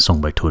Song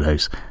by Toad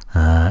House.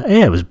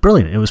 Yeah, it was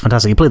brilliant. It was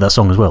fantastic. He played that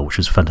song as well, which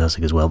was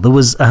fantastic as well. There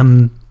was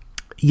you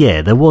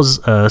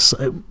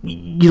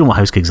know what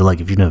house gigs are like.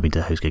 If you've never been to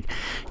a house gig,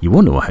 you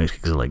won't know what house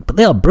gigs are like, but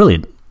they are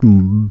brilliant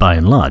by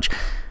and large.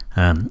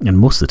 And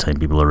most of the time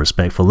people are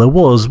respectful. There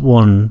was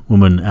one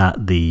woman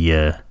at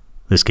the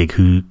this gig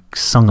who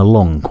sung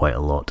along quite a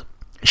lot.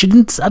 She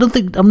didn't,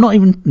 I'm not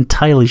even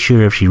entirely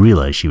sure if she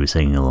realised she was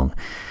singing along,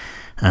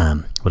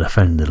 but I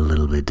found it a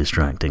little bit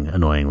distracting,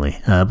 annoyingly.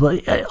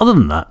 But other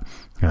than that,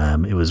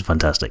 it was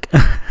fantastic.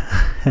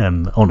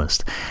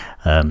 Honest.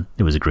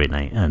 It was a great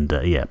night, and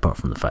yeah, apart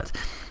from the fact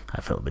I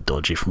felt a bit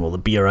dodgy from all the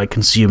beer I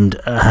consumed.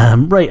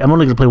 Right, I'm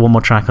only going to play one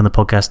more track on the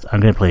podcast.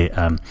 I'm going to play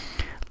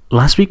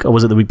last week, or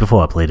was it the week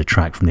before, I played a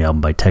track from the album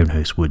by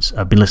Townhouse Woods.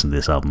 I've been listening to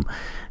this album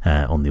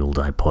on the old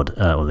iPod,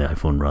 or the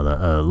iPhone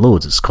rather,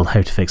 loads. It's called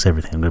How to Fix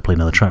Everything. I'm going to play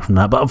another track from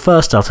that. But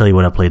first, I'll tell you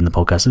what I played in the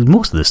podcast.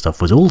 Most of this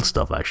stuff was old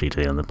stuff, actually,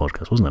 today on the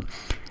podcast, wasn't it?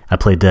 I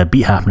played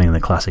Beat Happening in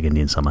the Classic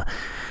Indian Summer.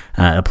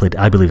 I played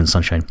I Believe in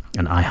Sunshine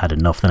and I Had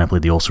Enough. Then I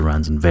played the Also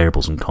Rans and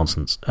Variables and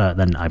Constants.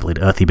 Then I played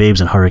Earthy Babes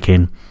and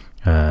Hurricane.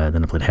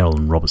 Then I played Harold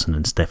and Robertson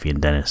and Steffi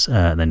and Dennis.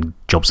 Then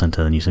Job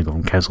Centre, the new single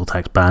from Council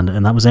Tax Band.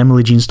 And that was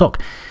Emily Jean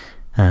Stock.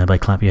 By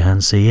Clap Your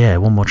Hands Say Yeah.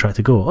 One more track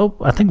to go. Oh,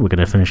 I think we're going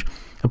to finish.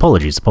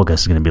 Apologies, the podcast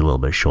is going to be a little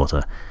bit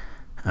shorter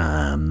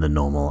than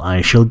normal.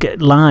 I shall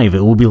get live. It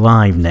will be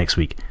live next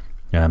week.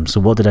 So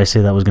what did I say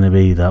that was going to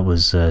be? That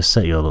was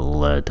set your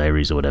little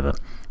diaries or whatever.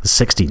 The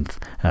 16th.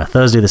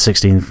 Thursday the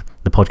 16th,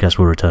 the podcast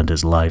will return to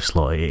its live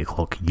slot at 8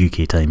 o'clock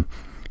UK time.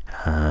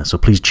 So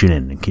please tune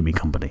in and keep me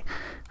company.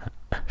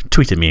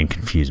 Tweet at me and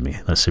confuse me.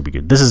 That's super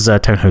good. This is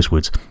Townhouse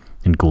Woods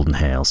in Golden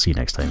Hair. I'll see you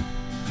next time.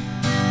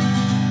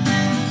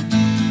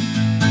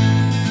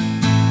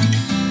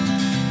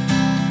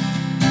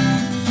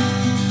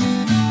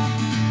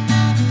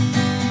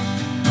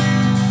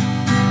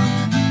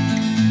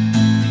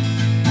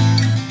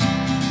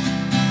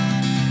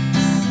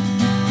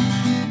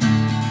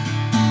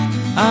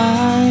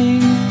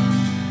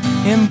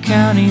 I'm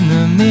counting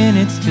the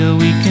minutes till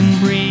we can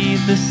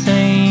breathe the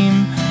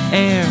same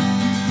air.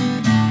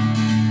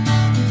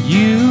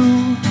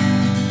 You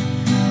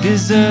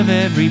deserve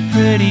every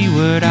pretty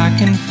word I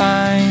can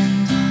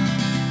find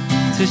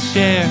to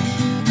share.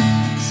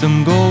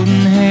 Some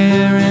golden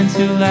hair and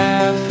two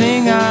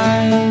laughing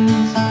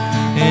eyes,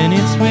 and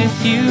it's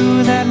with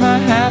you that my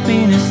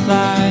happiness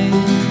lies.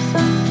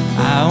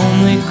 I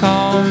only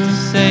call to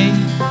say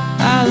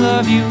I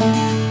love you.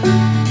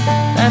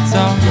 That's lights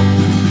off.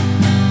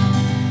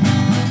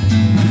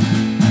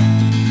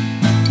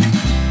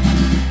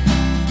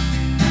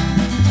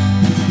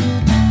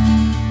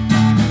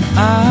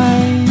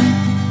 I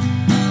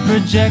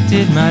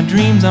projected my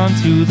dreams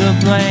onto the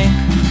blank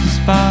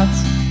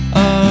spots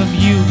of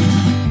you.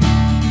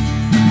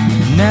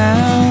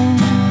 Now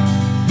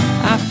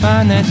I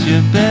find that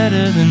you're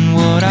better than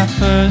what I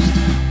first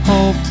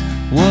hoped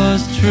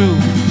was true.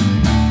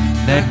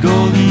 That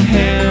golden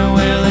hair,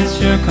 well, it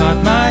sure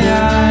caught my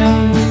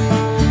eye,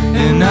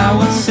 and I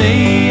would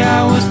say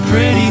I was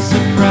pretty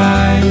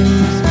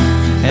surprised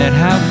at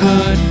how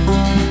good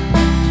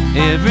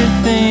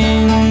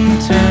everything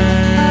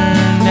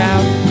turned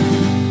out.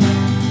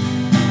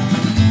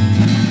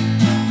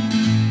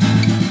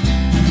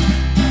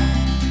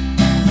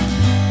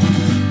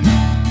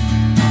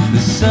 The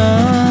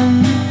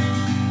sun,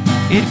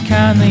 it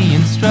kindly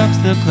instructs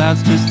the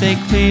clouds to stay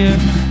clear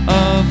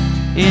of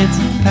its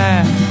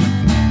path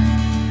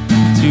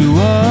to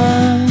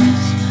us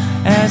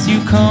as you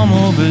come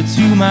over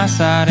to my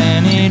side,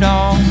 and it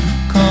all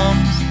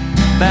comes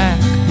back.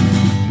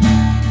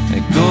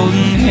 That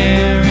golden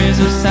hair is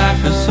a sight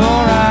for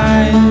sore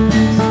eyes,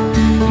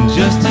 and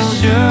just as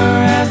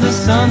sure as the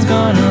sun's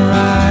gonna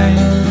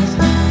rise,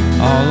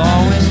 I'll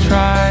always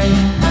try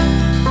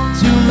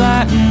to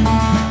lighten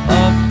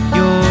up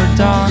your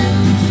dark.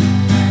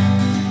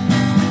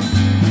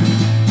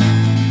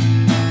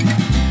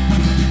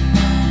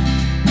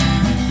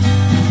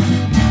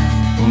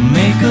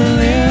 Make a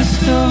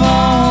list of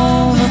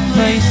all the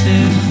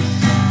places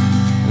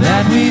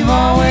that we've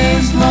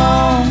always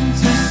longed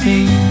to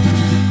see,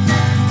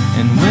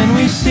 and when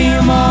we see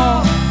them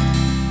all,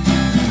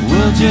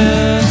 we'll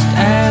just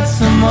add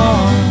some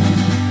more.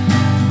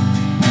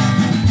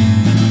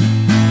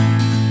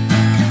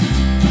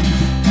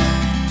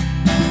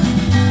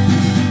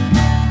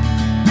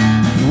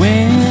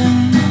 When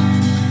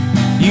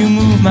you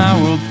move, my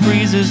world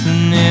freezes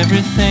and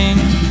everything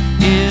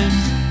is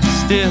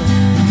still.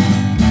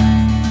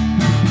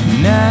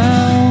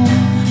 Now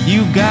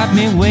you got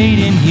me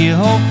waiting here,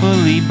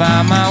 hopefully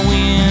by my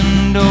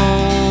windowsill.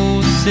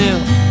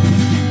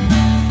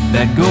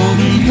 That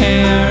golden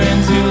hair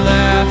and two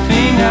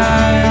laughing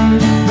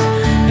eyes,